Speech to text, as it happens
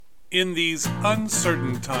In these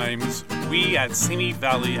uncertain times, we at Simi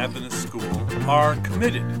Valley Adventist School are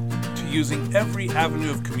committed to using every avenue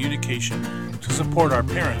of communication to support our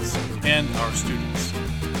parents and our students.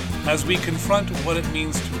 As we confront what it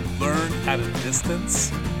means to learn at a distance,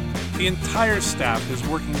 the entire staff is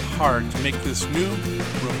working hard to make this new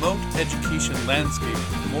remote education landscape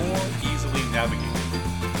more easily navigated.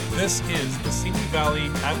 This is the Simi Valley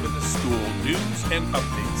Adventist School News and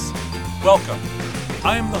Updates. Welcome.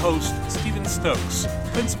 I am the host, Stephen Stokes,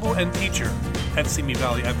 principal and teacher at Simi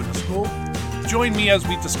Valley Adventist School. Join me as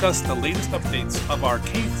we discuss the latest updates of our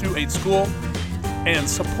K-8 school and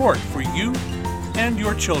support for you and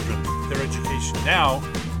your children, their education now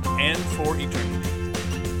and for eternity.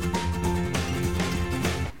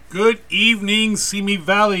 Good evening, Simi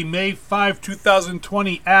Valley, May 5,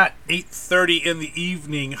 2020 at 8:30 in the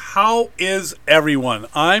evening. How is everyone?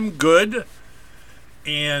 I'm good.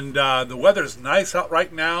 And the weather's nice out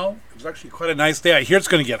right now. It was actually quite a nice day. I hear it's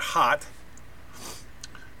going to get hot.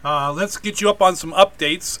 Let's get you up on some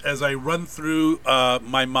updates as I run through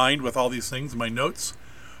my mind with all these things, my notes.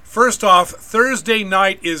 First off, Thursday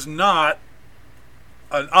night is not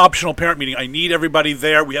an optional parent meeting. I need everybody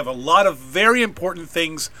there. We have a lot of very important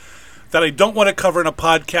things that I don't want to cover in a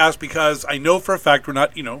podcast because I know for a fact we're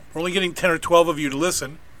only getting 10 or 12 of you to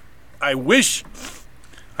listen. I wish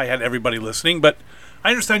I had everybody listening, but I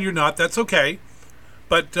understand you're not. That's okay.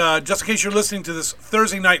 But just in case you're listening to this,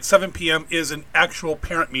 Thursday night, 7 p.m. is an actual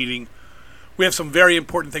parent meeting. We have some very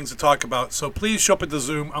important things to talk about. So please show up at the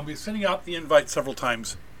Zoom. I'll be sending out the invite several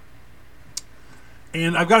times.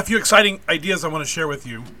 And I've got a few exciting ideas I want to share with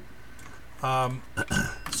you.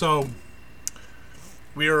 So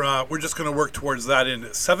we're just going to work towards that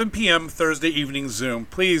in 7 p.m. Thursday evening Zoom.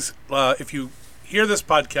 Please, if you hear this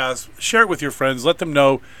podcast, share it with your friends. Let them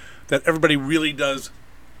know that everybody really does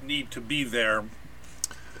need to be there.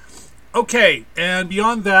 Okay, and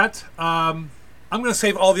beyond that, I'm going to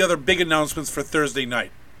save all the other big announcements for Thursday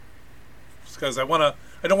night, because I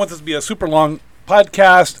don't want this to be a super long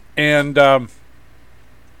podcast, and I've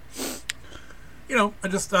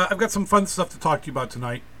got some fun stuff to talk to you about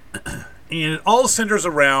tonight, and it all centers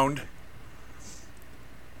around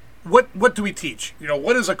what do we teach?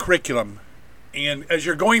 What is a curriculum? And as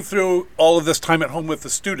you're going through all of this time at home with the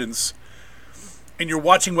students, and you're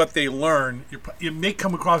watching what they learn, you may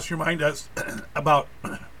come across your mind as about,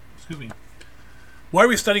 why are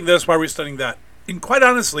we studying this? Why are we studying that? And quite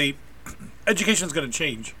honestly, education is going to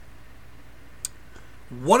change.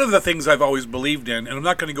 One of the things I've always believed in, and I'm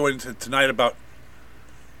not going to go into tonight about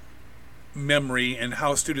memory and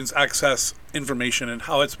how students access information and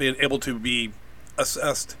how it's been able to be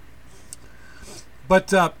assessed.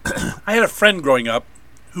 But I had a friend growing up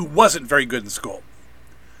who wasn't very good in school.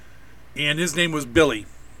 And his name was Billy.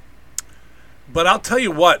 But I'll tell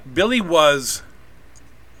you what, Billy was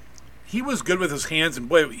good with his hands. And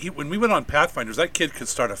boy, when we went on Pathfinders, that kid could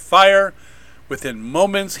start a fire within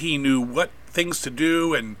moments. He knew what things to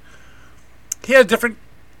do. And he had different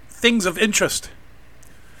things of interest.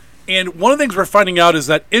 And one of the things we're finding out is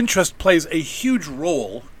that interest plays a huge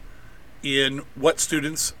role in what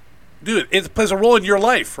students do. It plays a role in your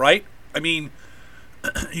life, right? I mean,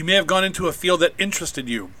 you may have gone into a field that interested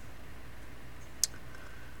you.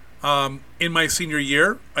 In my senior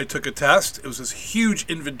year, I took a test. It was this huge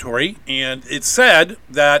inventory, and it said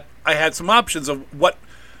that I had some options of what.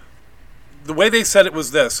 The way they said it was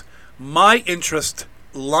this: my interest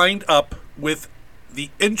lined up with the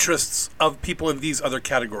interests of people in these other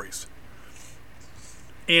categories.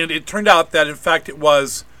 And it turned out that, in fact, it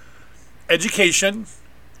was education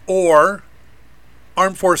or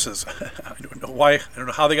armed forces. I don't know why. I don't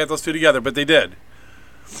know how they got those two together, but they did.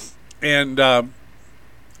 And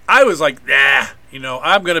I was like,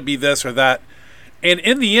 I'm going to be this or that. And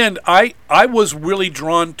in the end, I was really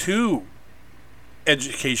drawn to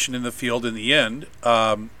education in the field in the end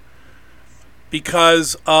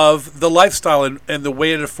because of the lifestyle and the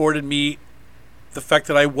way it afforded me the fact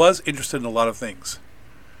that I was interested in a lot of things.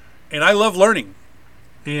 And I love learning.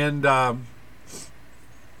 And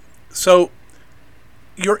so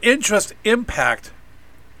your interest impact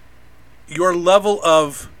your level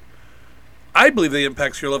of, I believe it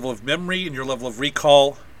impacts your level of memory and your level of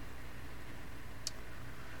recall.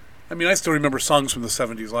 I mean, I still remember songs from the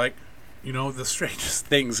 70s, like, the strangest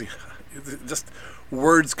things. Just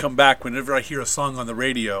words come back whenever I hear a song on the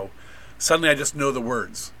radio. Suddenly I just know the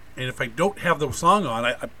words. And if I don't have the song on,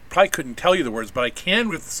 I probably couldn't tell you the words, but I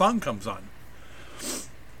can if the song comes on.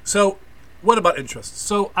 So what about interest?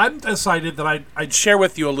 So I've decided that I'd share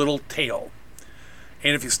with you a little tale.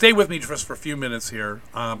 And if you stay with me just for a few minutes here,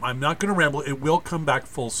 I'm not going to ramble. It will come back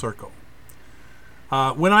full circle.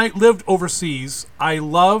 When I lived overseas, I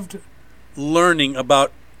loved learning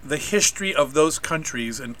about the history of those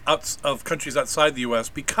countries and of countries outside the U.S.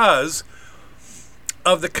 because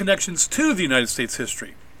of the connections to the United States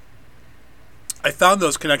history. I found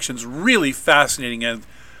those connections really fascinating, and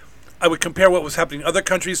I would compare what was happening in other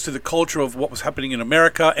countries to the culture of what was happening in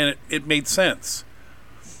America, and it made sense.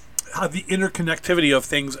 How the interconnectivity of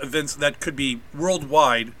things, events that could be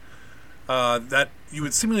worldwide, that you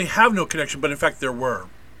would seemingly have no connection, but in fact there were.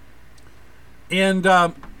 And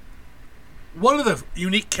one of the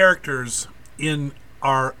unique characters in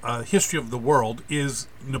our history of the world is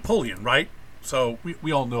Napoleon, right? So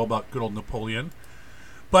we all know about good old Napoleon.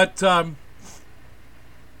 But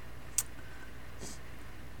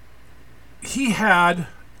he had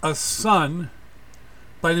a son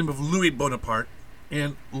by the name of Louis Bonaparte,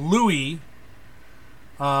 and Louis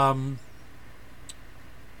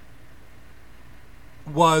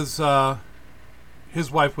was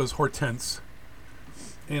his wife was Hortense,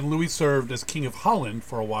 and Louis served as King of Holland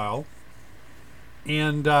for a while,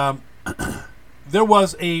 and there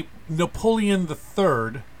was a Napoleon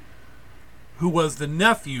III who was the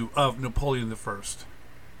nephew of Napoleon I.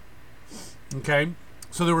 Okay?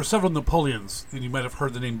 So there were several Napoleons, and you might have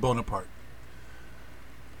heard the name Bonaparte.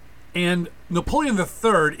 And Napoleon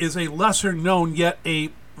III is a lesser known yet a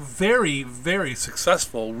very, very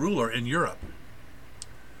successful ruler in Europe.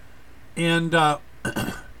 And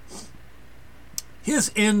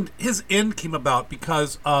his end came about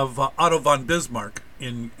because of Otto von Bismarck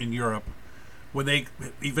in Europe, when they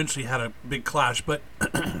eventually had a big clash. But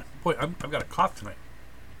boy, I've got a cough tonight.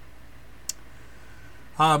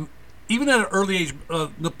 Even at an early age,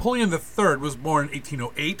 Napoleon III was born in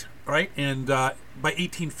 1808, right? And by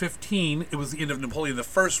 1815, it was the end of Napoleon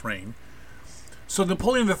I's reign. So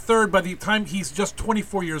Napoleon III, by the time he's just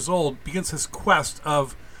 24 years old, begins his quest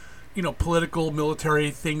of, political,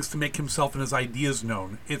 military things to make himself and his ideas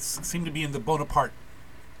known. It seemed to be in the Bonaparte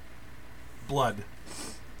blood.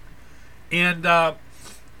 And by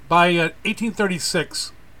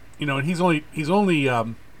 1836, and he's only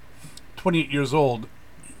 28 years old.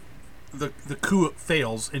 The coup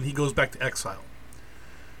fails, and he goes back to exile.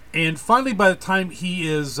 And finally, by the time he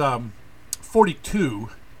is 44,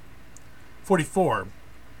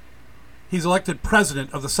 he's elected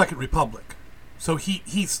president of the Second Republic. So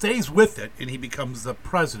he stays with it, and he becomes the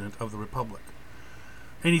president of the Republic.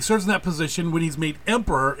 And he serves in that position when he's made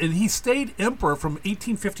emperor, and he stayed emperor from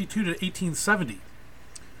 1852 to 1870.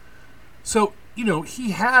 So,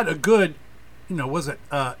 he had a good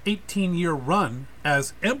 18-year run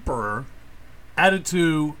as emperor, added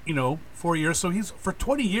to 4 years. So for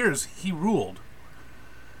 20 years he ruled.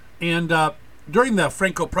 And during the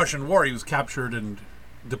Franco-Prussian War, he was captured and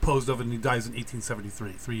deposed of, and he dies in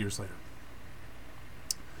 1873, 3 years later.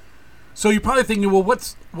 So you're probably thinking, well,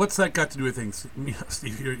 what's that got to do with things,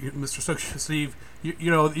 Steve? Mr. Steve,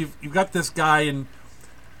 you've got this guy in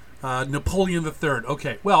Napoleon III.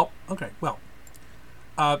 Okay, well,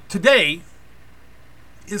 today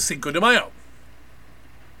is Cinco de Mayo.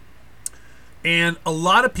 And a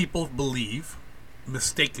lot of people believe,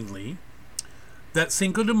 mistakenly, that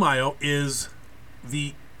Cinco de Mayo is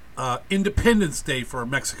the Independence Day for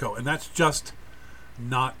Mexico, and that's just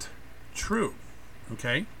not true.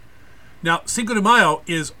 Okay? Now, Cinco de Mayo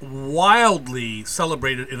is wildly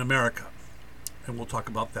celebrated in America, and we'll talk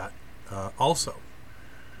about that also.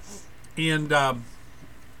 And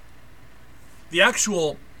the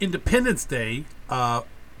actual Independence Day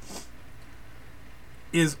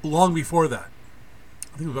is long before that.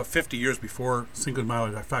 I think it was about 50 years before Cinco de Mayo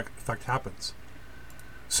in fact happens.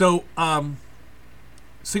 So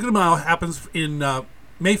Cinco de Mayo happens in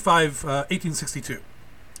May 5, 1862.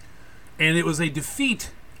 And it was a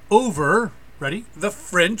defeat over, the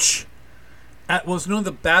French at what was known as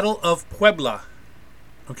the Battle of Puebla.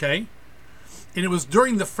 Okay? And it was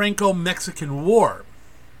during the Franco-Mexican War.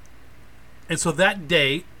 And so that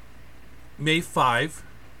day, May 5,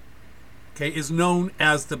 is known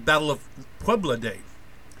as the Battle of Puebla Day.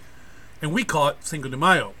 And we call it Cinco de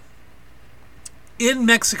Mayo. In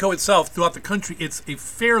Mexico itself, throughout the country, it's a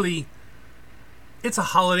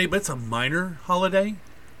holiday, but it's a minor holiday.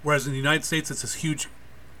 Whereas in the United States, it's this huge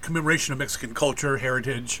commemoration of Mexican culture,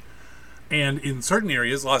 heritage. And in certain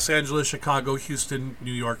areas, Los Angeles, Chicago, Houston,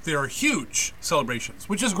 New York, there are huge celebrations,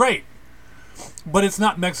 which is great. But it's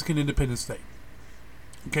not Mexican Independence Day.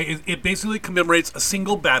 Okay, it basically commemorates a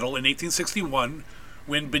single battle in 1861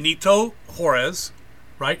 when Benito Juarez,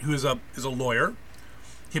 who is a lawyer,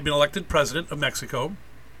 he had been elected president of Mexico,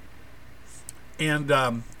 and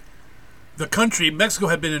Mexico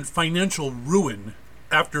had been in financial ruin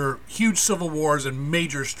after huge civil wars and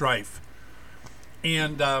major strife.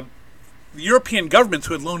 And the European governments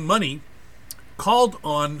who had loaned money called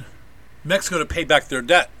on Mexico to pay back their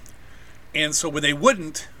debt. And so when they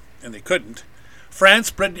wouldn't, and they couldn't,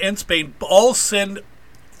 France, Britain, and Spain all send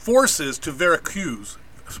forces to Veracruz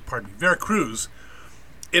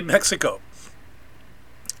in Mexico.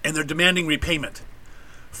 And they're demanding repayment.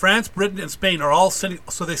 France, Britain, and Spain are all sending,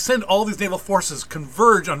 so they send all these naval forces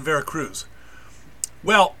converge on Veracruz.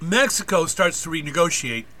 Well, Mexico starts to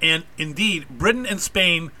renegotiate, and indeed, Britain and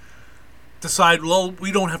Spain decide, well,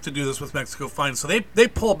 we don't have to do this with Mexico, fine. So they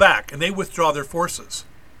pull back and they withdraw their forces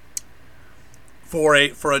for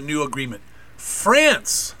a new agreement.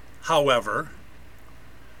 France, however,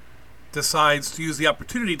 decides to use the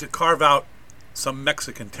opportunity to carve out some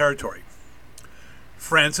Mexican territory.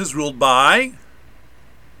 France is ruled by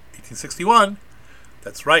 1861.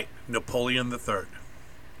 That's right, Napoleon III,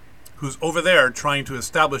 who's over there trying to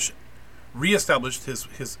reestablish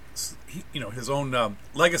his own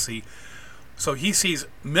legacy. So he sees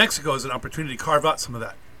Mexico as an opportunity to carve out some of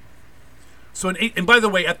that. So and by the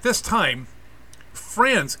way, at this time,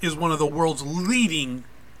 France is one of the world's leading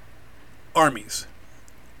armies.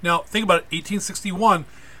 Now think about it, 1861.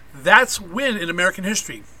 That's when in American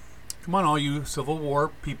history. Come on, all you Civil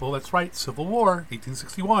War people. That's right, Civil War,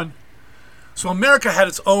 1861. So America had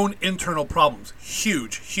its own internal problems.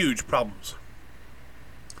 Huge, huge problems.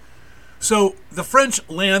 So the French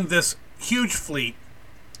land this huge fleet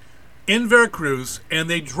in Veracruz, and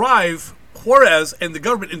they drive Juarez and the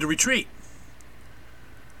government into retreat.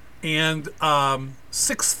 And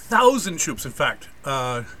 6,000 troops, in fact.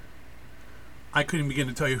 I couldn't begin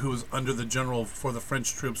to tell you who was under the general for the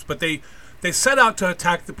French troops, but they set out to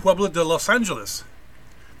attack the Pueblo de Los Angeles.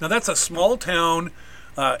 Now that's a small town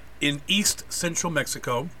in east central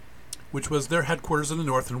Mexico, which was their headquarters in the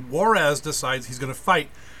north, and Juarez decides he's going to fight,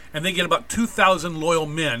 and they get about 2,000 loyal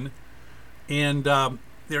men, and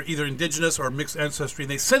they're either indigenous or mixed ancestry,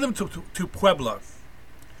 and they send them to Puebla.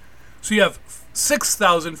 So you have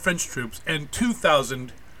 6,000 French troops and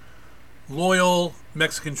 2,000 loyal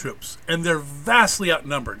Mexican troops, and they're vastly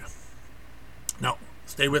outnumbered. Now,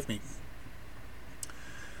 stay with me.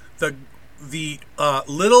 The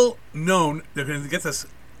little known, they're going to get this.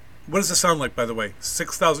 What does this sound like, by the way?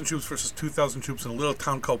 6,000 troops versus 2,000 troops in a little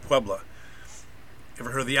town called Puebla.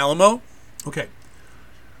 Ever heard of the Alamo? Okay.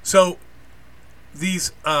 So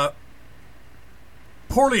these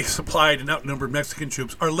poorly supplied and outnumbered Mexican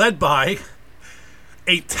troops are led by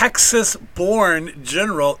a Texas-born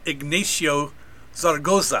General Ignacio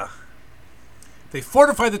Zaragoza. They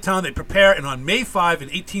fortify the town, they prepare, and on May 5 in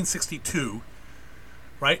 1862,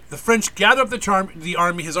 right, the French gather up his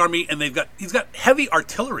army, and he's got heavy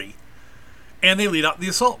artillery, and they lead out the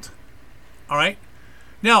assault. All right?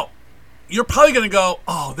 Now, you're probably going to go,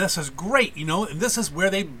 oh, this is great, and this is where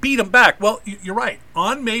they beat them back. Well, you're right.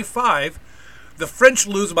 On May 5, the French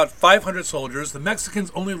lose about 500 soldiers. The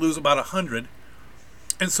Mexicans only lose about 100.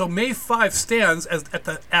 And so May 5 stands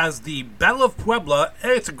as the Battle of Puebla.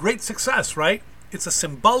 Hey, it's a great success, right? It's a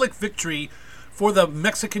symbolic victory for the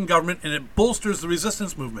Mexican government, and it bolsters the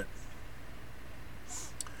resistance movement.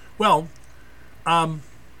 Well,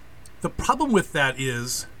 the problem with that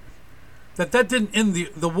is that didn't end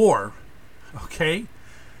the war, okay?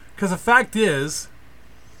 Because the fact is,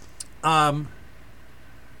 even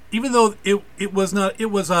though it was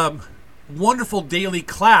a wonderful daily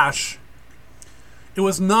clash, it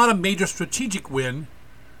was not a major strategic win.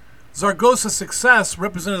 Zaragoza's success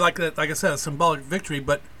represented, like I said, a symbolic victory,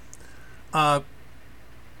 but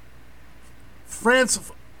France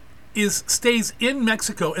stays in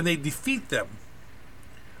Mexico and they defeat them.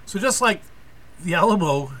 So just like the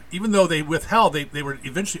Alamo, even though they withheld, they were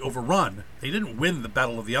eventually overrun. They didn't win the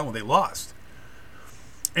Battle of the Alamo; they lost.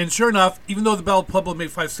 And sure enough, even though the Battle of Puebla May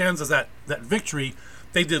 5 stands as that victory,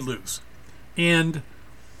 they did lose. And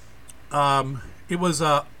it was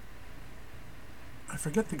I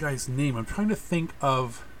forget the guy's name. I'm trying to think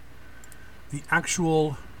of the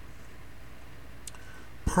actual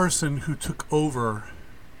person who took over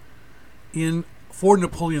for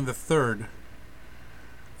Napoleon III.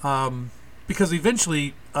 Because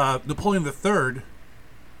eventually Napoleon III.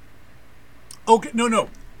 Okay, no.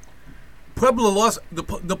 Puebla lost.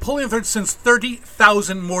 Napoleon III sends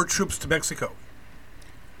 30,000 more troops to Mexico.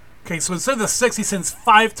 Okay, so instead of the 6, he sends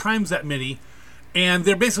 5 times that many, and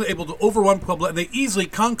they're basically able to overrun Puebla, and they easily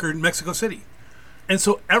conquered Mexico City. And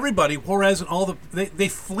so everybody, Juarez and they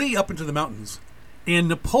flee up into the mountains. And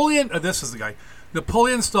Napoleon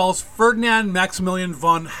installs Ferdinand Maximilian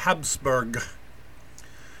von Habsburg.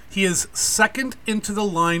 He is second into the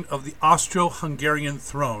line of the Austro-Hungarian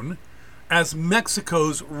throne as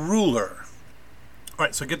Mexico's ruler. All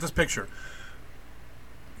right, so get this picture.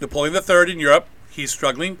 Napoleon III in Europe, he's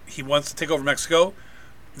struggling. He wants to take over Mexico.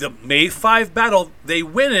 The May 5 battle, they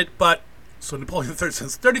win it, but so Napoleon III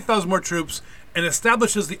sends 30,000 more troops and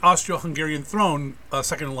establishes the Austro-Hungarian throne,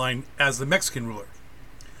 second in line, as the Mexican ruler.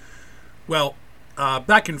 Well,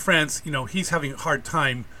 back in France, he's having a hard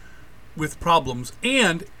time with problems.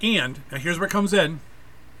 And now here's where it comes in.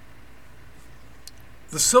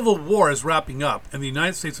 The Civil War is wrapping up, and the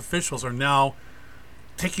United States officials are now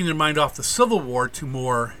taking their mind off the Civil War to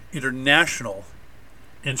more international.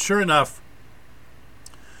 And sure enough,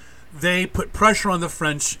 they put pressure on the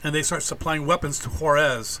French, and they start supplying weapons to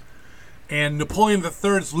Juarez. And Napoleon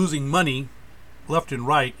III is losing money left and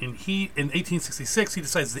right, and he, in 1866, he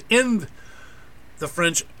decides to end the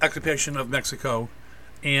French occupation of Mexico,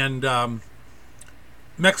 and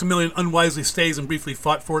Maximilian unwisely stays and briefly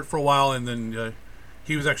fought for it for a while, and then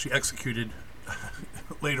he was actually executed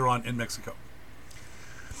later on in Mexico.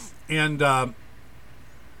 And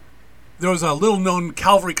there was a little-known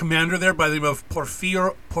cavalry commander there by the name of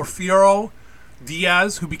Porfirio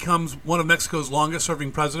Diaz, who becomes one of Mexico's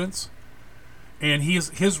longest-serving presidents. And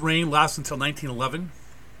his reign lasts until 1911,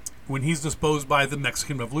 when he's disposed by the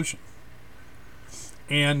Mexican Revolution.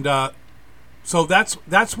 And so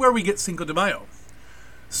that's where we get Cinco de Mayo.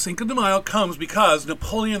 Cinco de Mayo comes because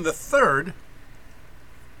Napoleon III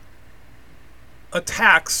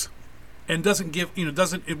attacks and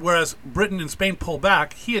whereas Britain and Spain pull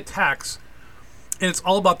back, he attacks, and it's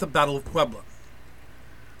all about the Battle of Puebla.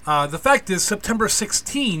 The fact is, September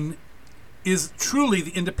 16 is truly the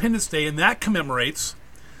Independence Day, and that commemorates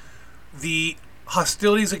the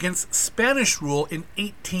hostilities against Spanish rule in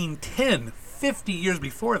 1810, 50 years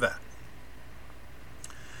before that.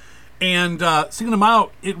 And Cinco de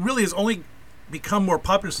Mayo, it really has only become more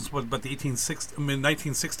popular since the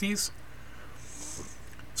 1960s.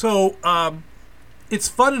 So it's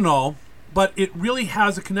fun and all, but it really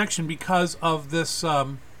has a connection because of this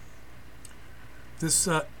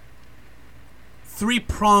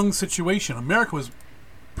three-pronged situation. America was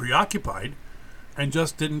preoccupied and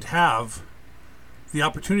just didn't have the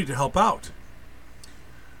opportunity to help out.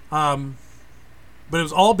 But it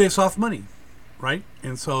was all based off money, right?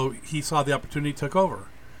 And so he saw the opportunity, took over.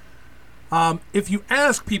 If you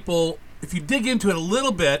ask people, if you dig into it a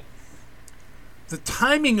little bit, the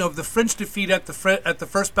timing of the French defeat at the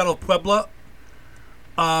First Battle of Puebla,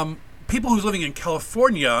 people who was living in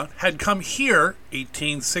California had come here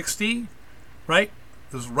 1860, right?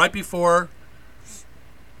 It was right before,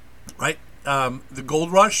 right, the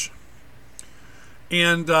gold rush.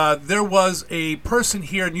 And there was a person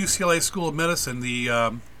here in UCLA School of Medicine,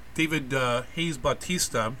 the David Hayes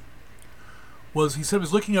Bautista, he said he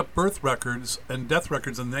was looking up birth records and death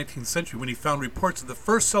records in the 19th century when he found reports of the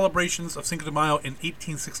first celebrations of Cinco de Mayo in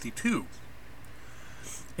 1862.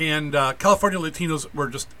 And California Latinos were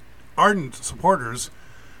just ardent supporters,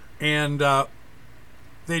 and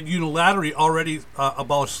they'd unilaterally already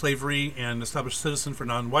abolished slavery and established citizenship for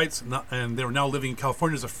non-whites, and they were now living in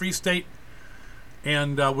California as a free state.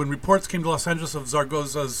 And when reports came to Los Angeles of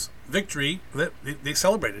Zaragoza's victory, they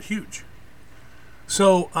celebrated huge.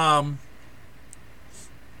 So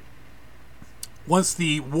once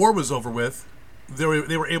the war was over with, they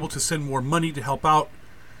were able to send more money to help out.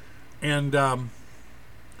 And in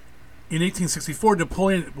 1864,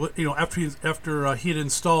 Napoleon, after he had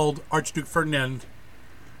installed Archduke Ferdinand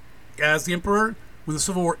as the emperor, when the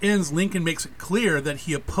Civil War ends, Lincoln makes it clear that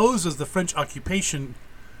he opposes the French occupation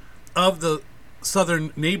of the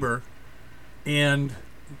southern neighbor, and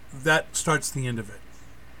that starts the end of it.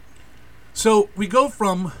 So we go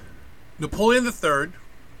from Napoleon III,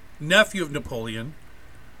 nephew of Napoleon,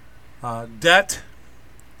 debt,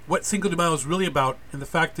 what Cinco de Mayo is really about, and the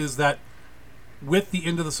fact is that with the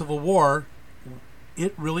end of the Civil War,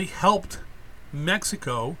 it really helped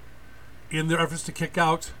Mexico in their efforts to kick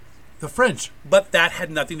out the French. But that had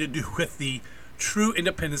nothing to do with the true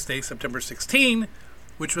Independence Day, September 16,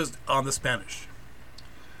 which was on the Spanish.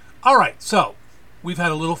 All right, so we've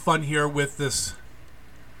had a little fun here with this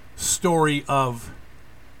story of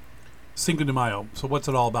Cinco de Mayo. So what's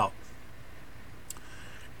it all about?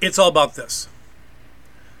 It's all about this.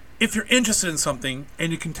 If you're interested in something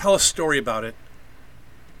and you can tell a story about it,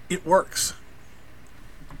 it works.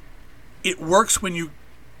 It works when you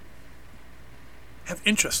have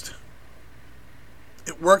interest.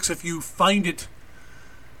 It works if you find it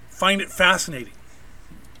fascinating.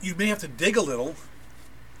 You may have to dig a little,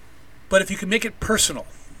 but if you can make it personal,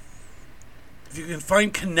 if you can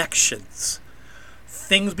find connections,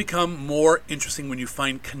 things become more interesting when you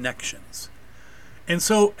find connections. And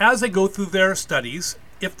so as they go through their studies,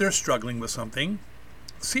 if they're struggling with something,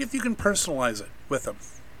 see if you can personalize it with them.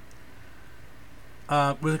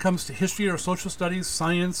 when it comes to history or social studies,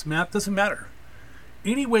 science, math, doesn't matter.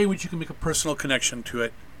 Any way which you can make a personal connection to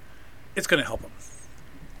it, it's going to help them.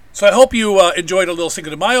 So I hope you enjoyed a little Cinco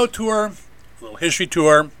de Mayo tour, a little history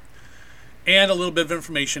tour, and a little bit of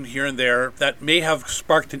information here and there that may have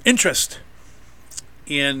sparked an interest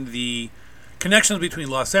in the connections between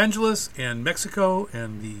Los Angeles and Mexico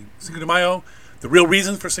and the Cinco de Mayo, the real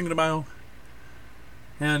reasons for Cinco de Mayo.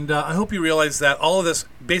 And I hope you realize that all of this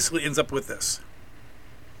basically ends up with this.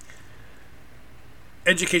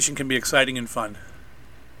 Education can be exciting and fun,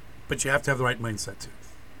 but you have to have the right mindset too.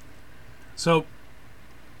 So,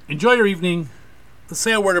 enjoy your evening. Let's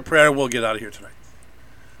say a word of prayer and we'll get out of here tonight.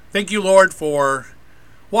 Thank you, Lord, for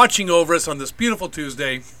watching over us on this beautiful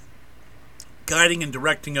Tuesday, guiding and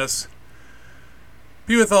directing us.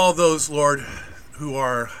 Be with all those, Lord, who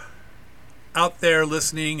are out there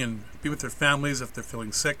listening, and be with their families if they're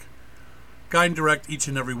feeling sick. Guide and direct each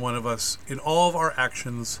and every one of us in all of our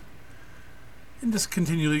actions, and just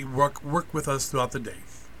continually work with us throughout the day.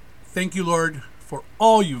 Thank you, Lord, for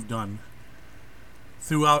all you've done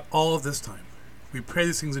throughout all of this time. We pray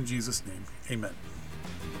these things in Jesus' name. Amen.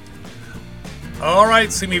 All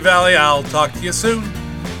right, Simi Valley, I'll talk to you soon.